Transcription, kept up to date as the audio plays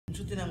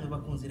inshuti namwe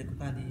bakunze reka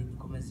kandi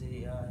dukomeze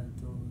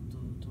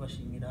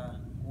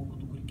tubashimira kuko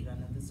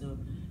dukurikirana ndetse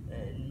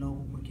no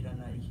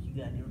gukurikirana iki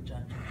kiganiro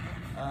cyacu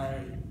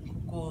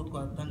kuko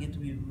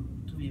twatangiye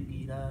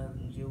tubibwira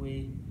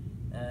njyewe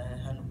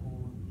hano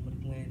muri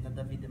kumwe na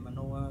David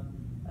Manowa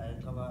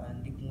akaba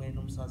ndi kumwe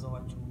n'umusaza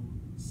wacu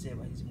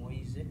Sebahizi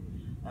Moise.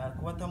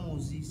 Kuba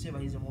tamuzi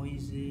Sebahizi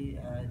Moise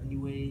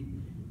niwe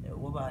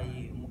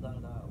wabaye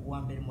umuganga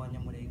wa mbere mu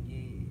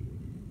Mulenge.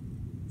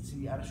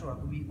 Si arashobora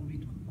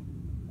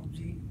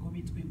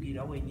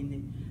kubitwibwira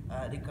wenyine,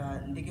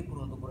 reka ndeke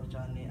kurondogora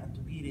cyane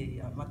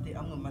atubwire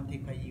amwe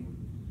mateka yiwe.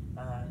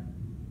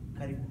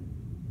 Karibu.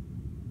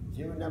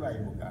 Jewe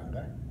nabaye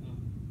muganga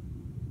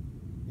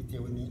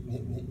bitewe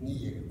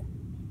n'iyerekwa.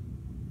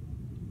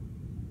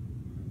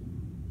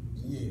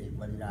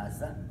 Iyerekwa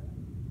riraza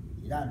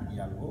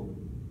irambwira ngo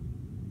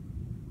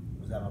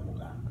uzaba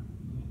muganga,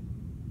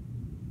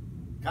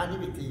 kandi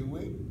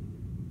bitewe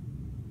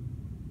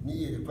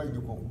n'iyerekwa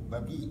ry'uko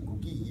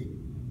babwiye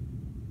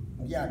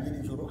ndyamye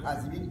nijoro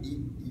haza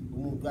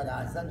umuntu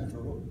araza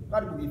nijoro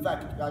bari mu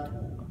bivaki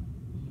twatubuka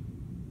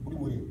uri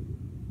muri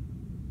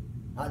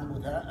haza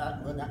umuntu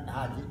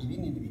haje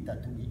ibinini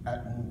bitatu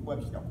umuntu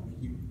wabishyira ku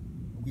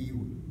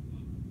rwiwe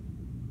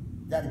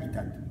byari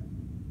bitatu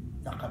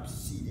za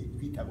kapsule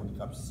twita ngo ni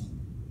kapsule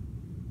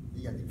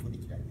iya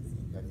zipfundikiranye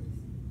z'ingazi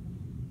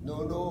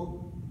nono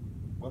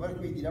wabari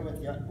kwigira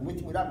bati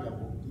umuti murambya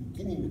ngo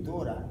ikinini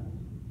utora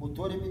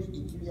utore biri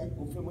ikiriya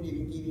ufe muri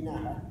ibi ngibi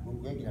naha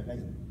urwegera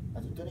gayi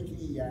atutore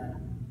kiriya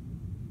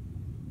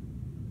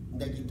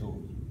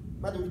ndagitoye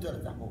maze ubitora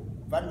tako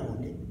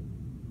banone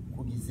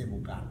kugize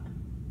muganga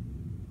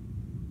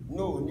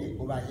none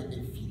ubaye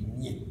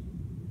infirmier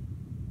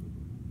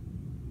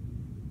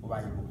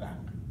ubaye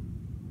muganga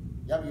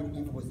yabiye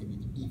imvugo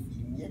zibiri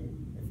infirmier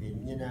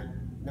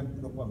na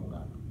no kwa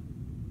muganga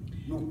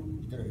no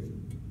bitoro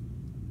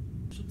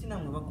inshuti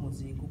namwe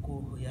bakunze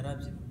kuko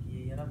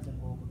yaravye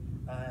ngo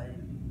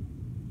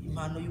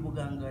impano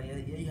y'ubuganga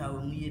yayihawe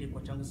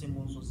mw'iyerekwa cyangwa se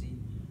mu nzozi,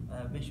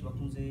 benshi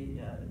bakunze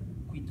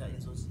kwita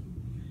inzozi.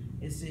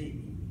 Ese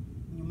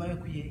nyuma yo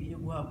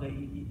guhabwa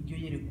iryo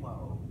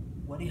yerekwa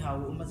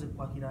warihawe umaze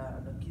kwakira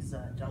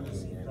agakiza cyangwa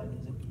se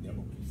byagenze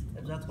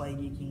byatwaye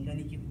igihe kingana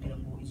iki kugira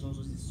ngo izo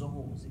nzozi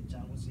zisohoze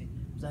cyangwa se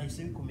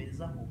byahise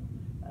bikomerezaho,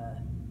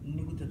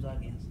 ni gute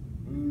byagenze?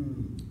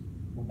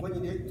 Ubwo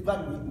nyine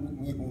twari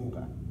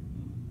mwihunga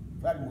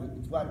twari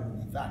mu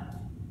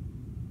bivaki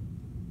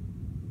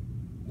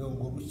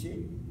nongo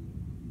buke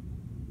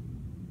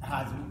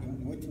hazi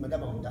umutima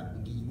ndabahunda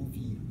ngiye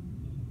buvira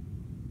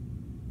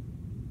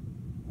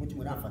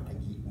umutima urafata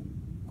ngiye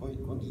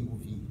ko ngiye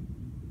buvira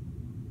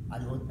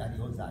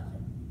ariho nzajya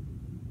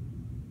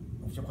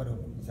ushaka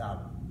ko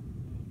nzaba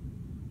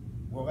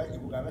ngoba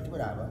ibuganga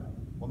turaba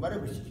umare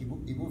gushika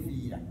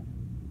ibuvira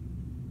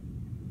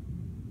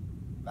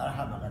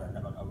barahamagara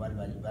n'abagabo bari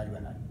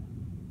bahari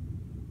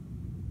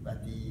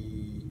bati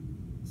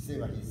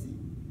Sebahizi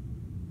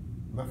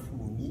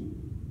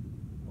mafuni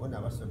bona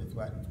abasore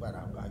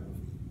twaranganye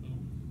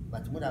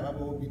bati muri aba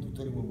bombi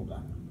dutore mu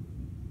muganga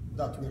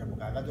uzatumira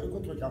muganga dore ko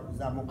turashaka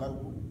kuzamuka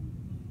ruguru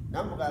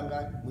na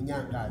muganga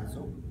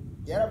munyangazo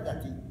yaravuga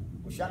ati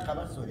ushaka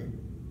abasore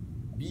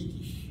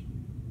bigisha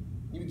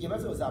nibigiye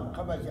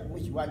bazozamuka baje mu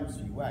kiwanyu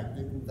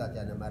siwaje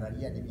kuzajyana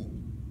malaria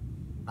n'ibindi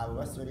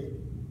abo basore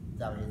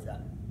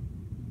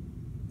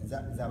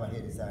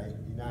zabahereza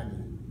inani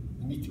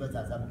imiti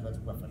bazazamuka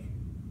kubafasha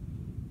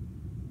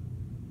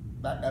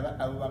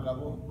abo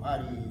bagabo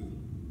hari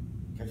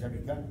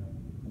Kajabika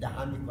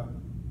ndahamikwa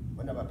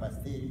bona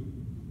abapasiteri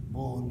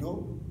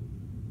bondo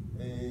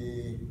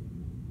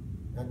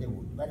nande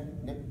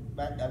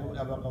bari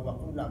abagabo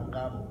bakuru nabo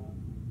ngabo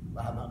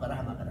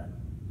barahamagara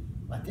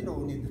bati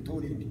none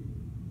dutore mbi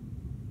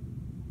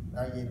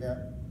bagenda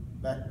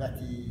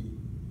bati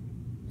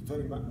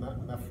dutore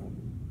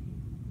mafuni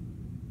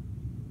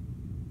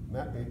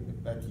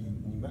bati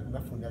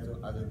mafuni azo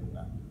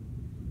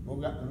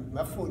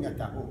mafuni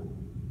ataho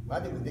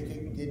bade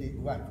mundeke ngende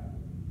iwacu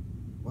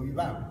mu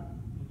bibabo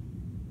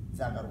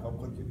zagaruka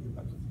uko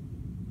byubaka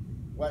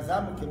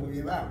wazamuke mu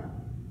bibabo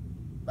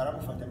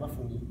baramufata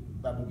amafuni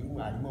bamubwira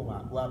umwarimu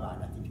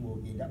w'abana ati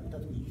ntiwogenda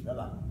utatwigisha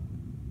abantu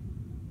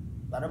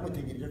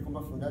baramutegereje ko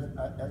mafuni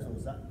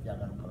azoza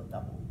byagaruka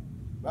batamu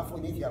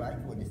mafuni yabaye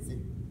kubonetse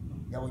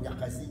yabonye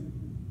akazi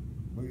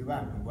mu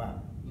bibabo iwabo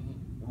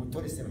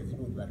umutore Sebahizi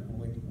n'undi bari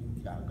kumwe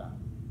n'ikiranga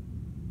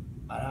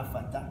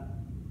arafata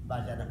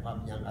bajana kwa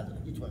mnyangazo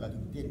kitwaga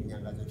dogiteri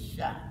mnyangazo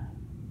sha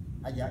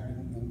ajya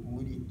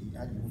muri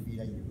haji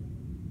uvira yiwe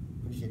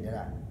kuri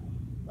general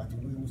bati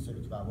uyu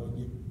musore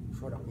twabonye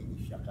ushobora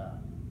kwigisha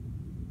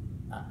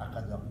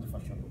akaza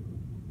kudufasha no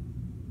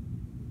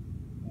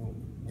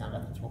nyanga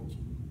cyoki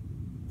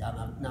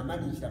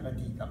namanisha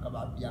katika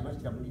kaba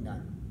yamashyira muri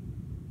nani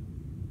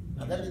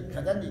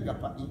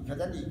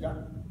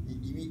kadaniga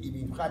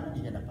ibintu kandi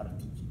ndiga na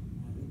politiki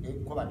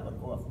ko abantu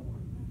bariko bavuga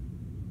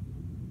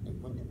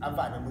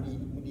avana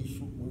muri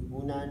shu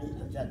munani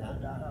ajana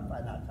ngaha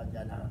avana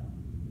akajana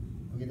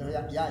kugenda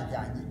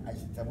yajyanye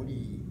ashitsa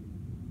muri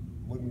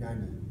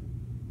nani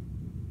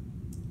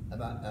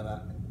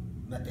aba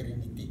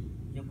maternité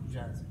yo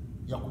kubyaza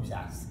yo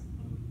kubyaza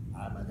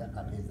amaza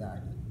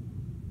apezanye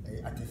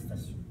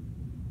attestation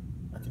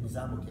ati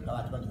muzamuke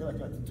abantu bagize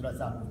bati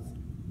turazamutse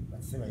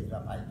bati Sebahizi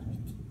babaye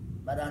imiti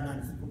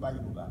barananze ko bayi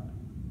muganga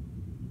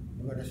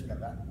niba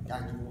ndashikaga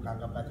tangira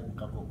ubukanga bwaje mu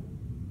kagogo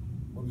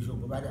mu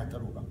bijombo bari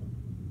ataruka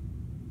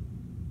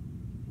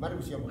mari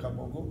gusiya mu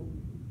kagogo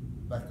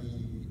bati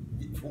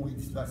funguye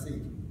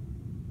dispenseri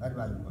bari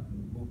bayuma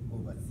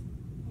bubatse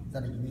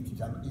zana imiti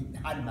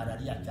hari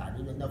malaria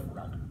cyane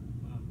navuraga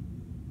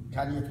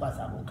kandi iyo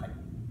twazamukanye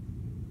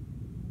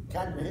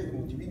kandi baheze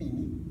mu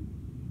ibinini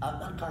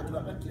abakandi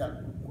bagakira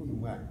k'uyu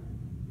mwana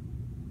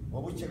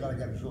wabucega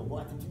abanyabijombo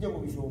ati tujye mu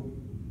bijombo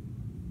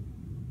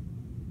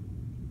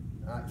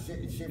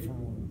chef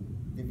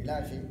de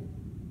village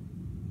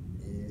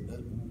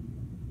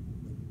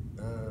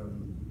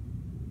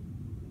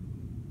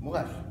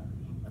mugashi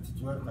ati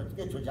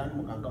tujye tujyane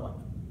umuganga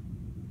wacu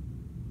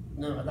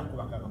nawe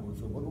badakubakaga mu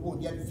bijombo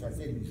n'ubundi yari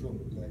disaseri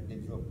ibijombo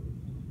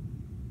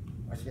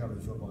bashyira mu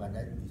bijombo kandi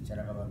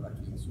bicaraga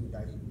bakinsuda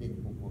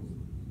ibindi kukoza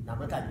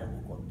namatangira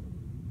gukora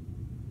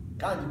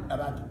kandi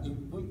abantu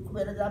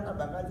kubera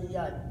zamabagazi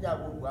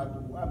yabo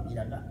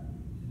wambiraga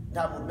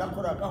ntabwo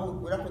nakoragaho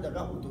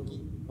urakodaga utoki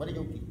muri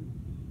yuki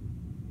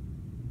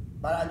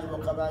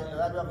baranyoboka bari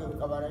bavuye ku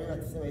kabara rero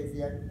ati Sebahizi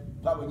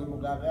twabonye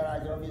muganga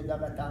yaraje babiza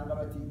agatanga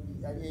bati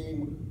ari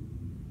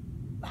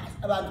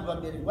abantu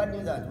bamererwa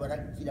neza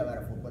barakira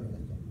barafurwa neza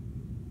cyane.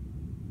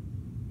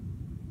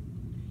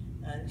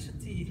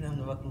 inshuti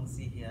namwe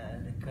bakunzi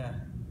reka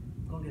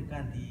twongere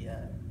kandi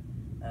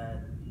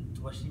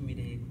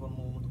tubashimire kuba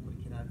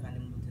mudukurikirana kandi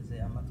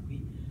muduteze amatwi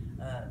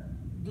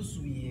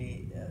dusubiye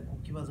ku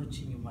kibazo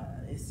cy'inyuma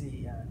ese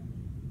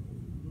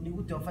ni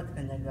gute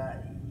wafatikanyaga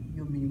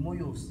iyo mirimo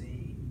yose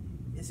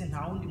ese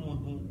nta wundi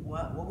muntu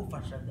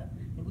wagufashaga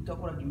ni gute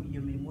wakoraga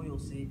iyo mirimo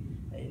yose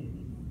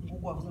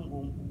nk'uko wavuze ngo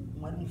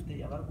mwari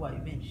mufite abarwayi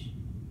benshi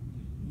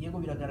yego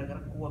biragaragara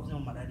ko wavuze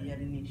mu malaria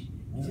ari nyinshi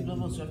izo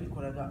zose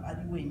wabikoraga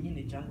ari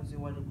wenyine cyangwa se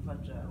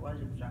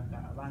waje gushaka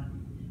abandi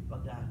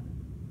baganga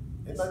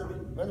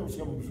bari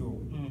gushyira mu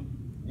bijombo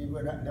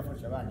nibwo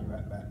ndafasha abandi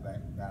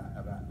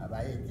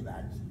abayedi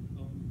banje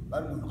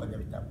bari mu bikorwa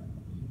bitabo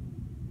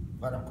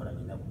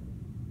barakoranye nabo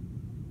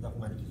za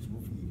kumwandikisha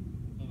ubufiri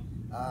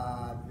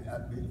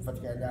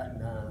bifatikana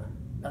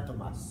na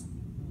Thomas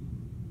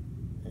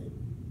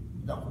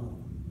ndakuru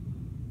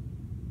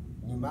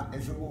nyuma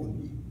ejo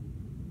bundi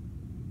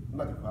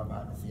maze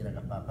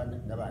kwabasiraga papa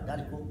n'abandi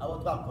ariko abo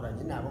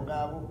twakoranye nabo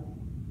ngabo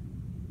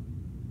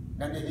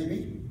na Nehemi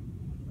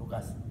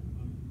Lugasi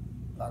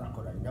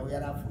barakoranye nawe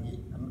yaravuye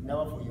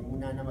nawe avuye mu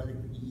ntara amaze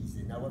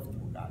kuyize nawe afite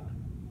ubuganga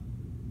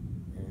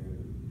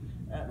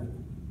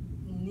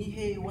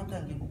nihe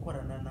watangiye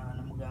gukorana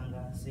na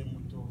muganga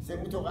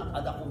Semuto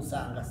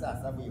adakusanga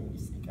sasa avuye mu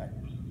gisirikare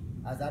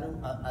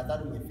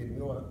azaru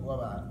umufirimi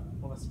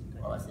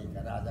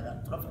w'abasirikare azaga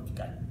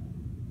turafatikanye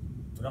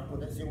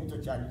turakunda Semuto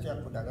cyane icyo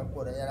yakundaga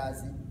gukora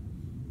yarazi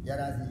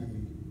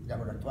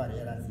laboratoire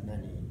yarazi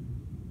nani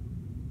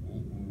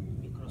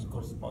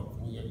microscope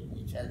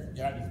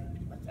yarabizi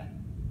gupima cyane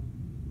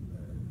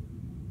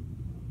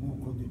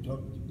nuko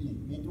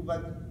binduba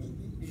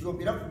ijombo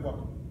biravugwa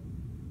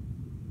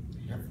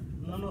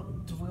none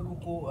tuvuge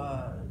kuko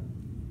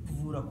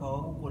kuvura kwawe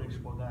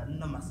gukoreshwaga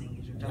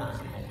n'amasengesho cyangwa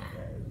se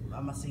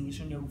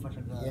amasengesho niyo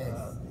gufashaga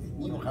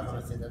nibuka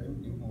amasezerano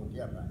y'umuntu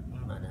yambaye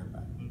Imana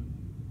yambaye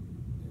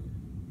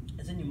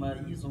ese nyuma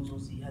y'izo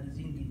nzozi hari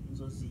izindi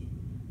nzozi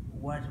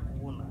waje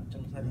kubona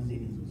cyangwa se hari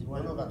izindi nzozi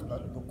waje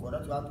dukora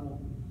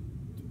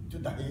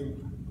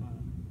tudahembwa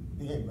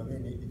duhembwa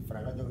bene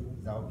ifaranga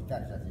za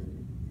hopitali za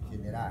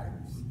generale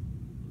gusa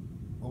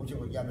ngo buce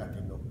ngo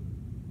ryamyaka no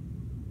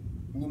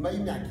nyuma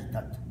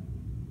y'imyaka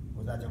 3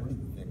 uzaja muri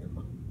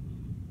guverinoma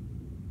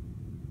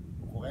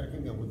ukugari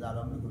kw'imbere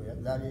uzaba muri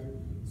guverinoma zabe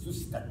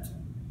susitati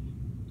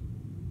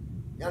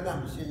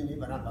yanamushenye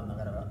niba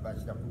nampamagara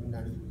bashyira kuri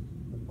nari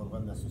muri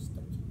porogaramu ya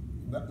susitati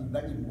imba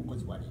ni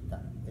umukozi wa leta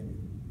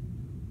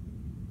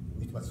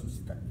witwa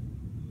susitati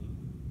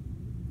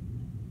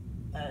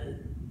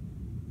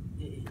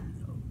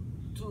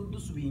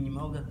dusubiye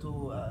inyuma ho gato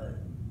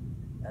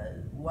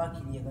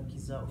wakiriye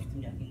agakiza ufite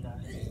imyaka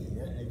ingahe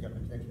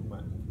agakiza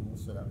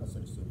k'umusore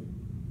agasoresore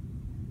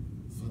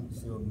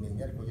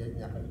sinumenya ariko yari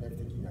imyaka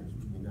afite nk'imyaka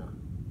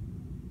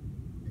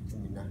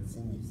 10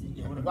 sinyizi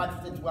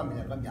twatse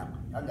twamenya myaka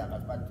kandi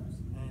akatwatuze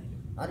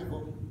ariko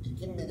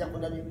ikimenya ko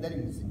nari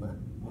muzima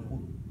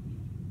mukuru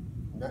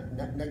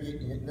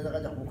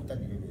nagaja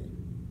kumukutagiremera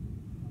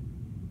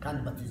kandi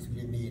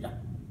batiziremera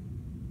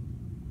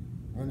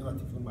none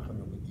batizwe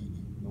makamyo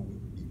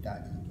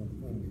itali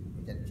ikintu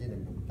kujya cyane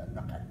mu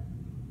gutandukana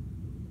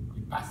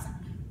kwipasa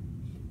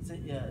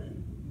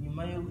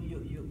nyuma yo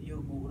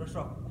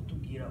urashobora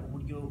kutubwira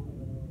uburyo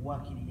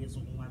wakiriye Yesu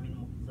nk'umwami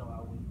n'umukiza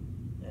wawe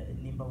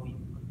nimba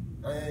wibuka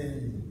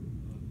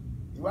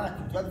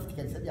iwacu tuba dufite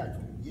ikanisa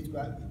ryacu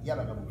yitwa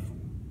yabaga mu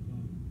bishuko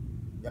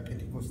ya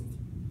Pentecost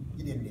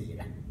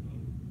iremera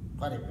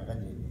twarebaga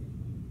niremera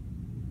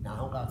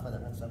naho ngaho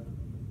twazaga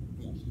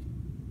kwinjira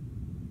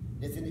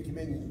ndetse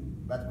n'ikimenyi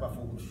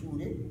batwafunga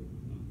ishure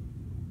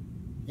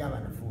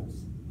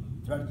ry'abanafunzi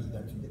turaryiga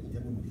tujya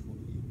no mu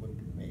ishuri muri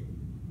primaire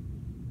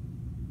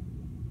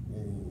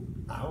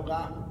aho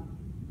ngaho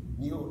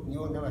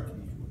niyo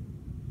n'abatirijwe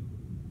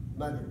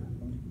maze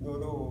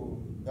noneho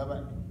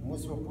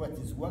umunsi wo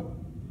kubatizwa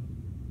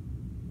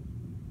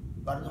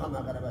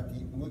baraduhamagara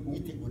bati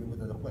mwitegure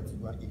muzaza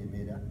kubatizwa i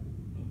Remera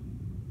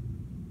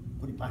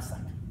kuri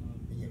Pasaka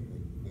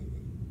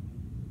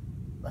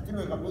bati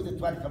none kamuze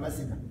twandika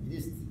amazina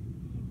lisiti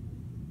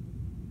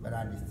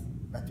baranditse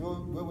bati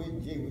wewe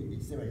njyewe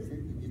Sebahizi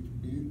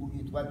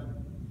witwa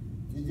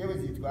njyewe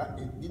zitwa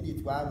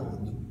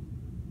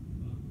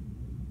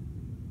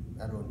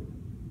Aroni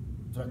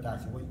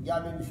turatashye ngo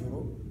yame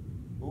nijoro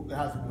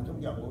haza umuntu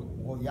umbwira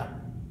ngo ya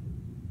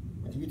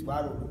uti witwa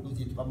Aroni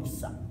uzitwa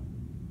Musa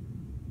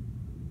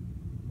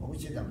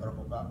ubucyenda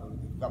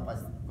kwa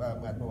pasi kwa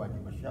mwana wanjye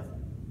Mashafu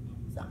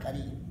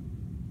Zakariya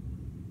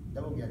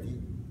ndamubwira ati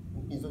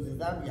inzozi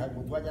zambi hari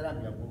umuntu wajya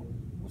arambwira ngo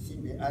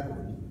usimbe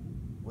Aroni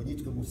ngo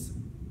yitwe Musa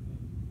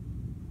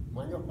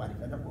mwanya wo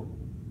kwandika nako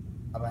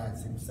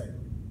abayansi Musa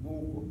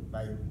nuko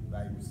bayi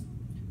Musa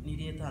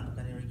niriye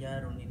tandukaniro rya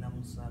Aroni na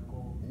Musa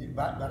ko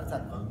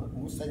baratandukana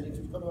Musa ni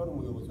twari wari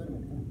umuyobozi wari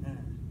mukuru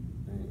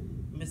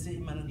mbese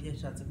Imana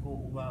ntiyashatse ko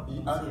uba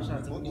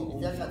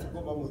yashatse ko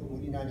uba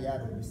muri nani ya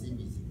Aroni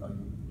simbizi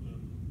kandi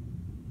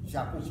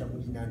shakusha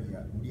muri nani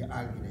ya muri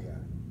angire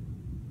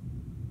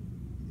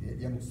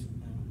ya Musa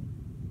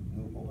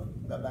nuko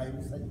babaye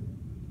Musa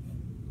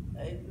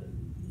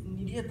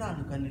niriye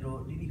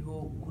tandukaniro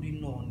ririho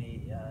kuri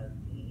none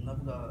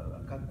navuga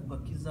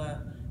akakiza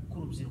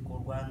k'urubyiruko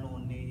rwa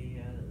none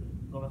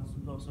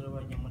rw'abasore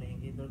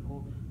b'abanyamurenge dore ko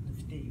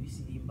dufite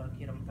ibisirimba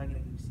kera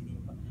mutagiraga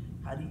ibisirimba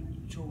hari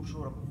icyo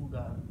ushobora kuvuga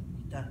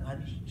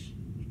hari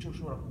icyo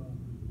ushobora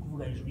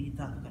kuvuga hejuru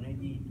y'itandukaniro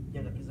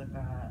ry'agakiza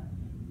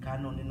ka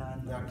none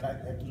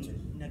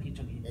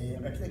n'akicyo gihe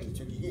agakiza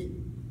k'icyo gihe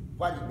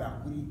twari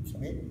bakuri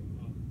ritme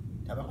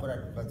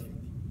abakorana badufite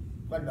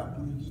twari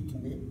bakuri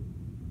ritme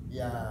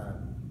ya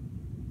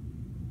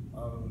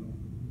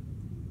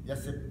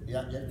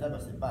taba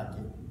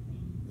sepake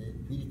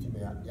ritme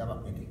y'aba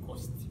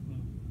Pentecost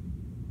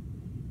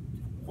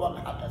kwa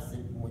hakase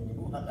mwenye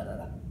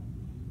guhagarara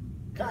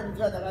kandi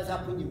twatangaza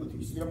kunyingo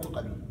tubisubiramo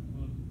kabiri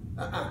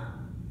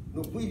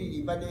no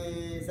kwiririmba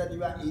neza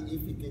niba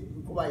ifite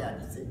uko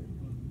bayanditse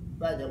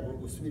bajya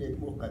ngo usubire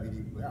mu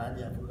kabiri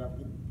ahandi yavuga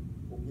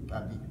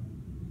ubwipambira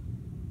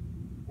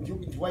njye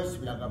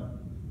twayisubiragamo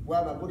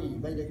waba muri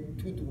bajya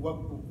twitwa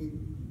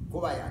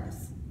ko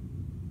bayanditse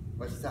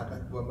bashaka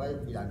kubaye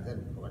kwirangiza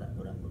nuko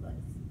barakora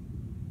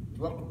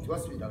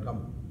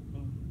tubasubiragamo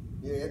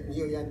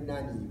niyo ya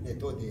nani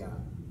metode ya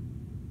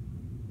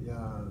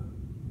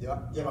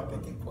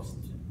Pentecost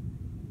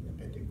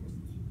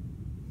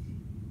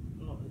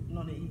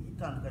none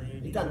itandukaniro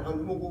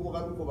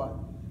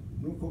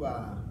nuko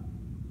ba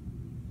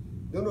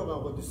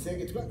noneho ngo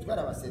dusenge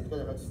twarabasenga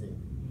twajyaga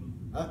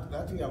dusenga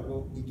atubwira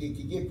ngo igihe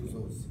kigiye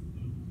kuzoza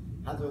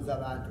hazoza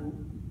abantu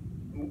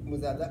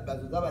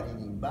bazoza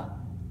baririmba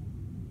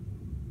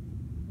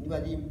niba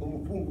ari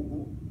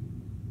umukungugu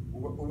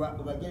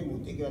ubagere mu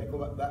ntege bariko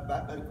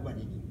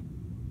baririmba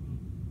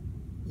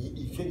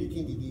icyo ni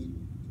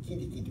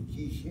ikindi kintu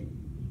kishe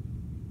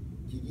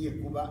kigiye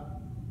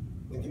kuba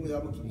undi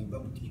muzaba mukirimba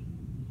mutyo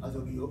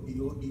hazoba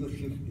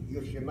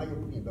iyo shema yo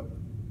kurimba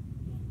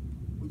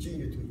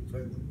ukindi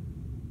turabibona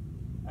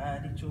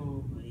aricyo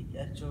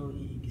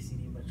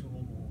igisirimba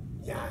cy'ubungubu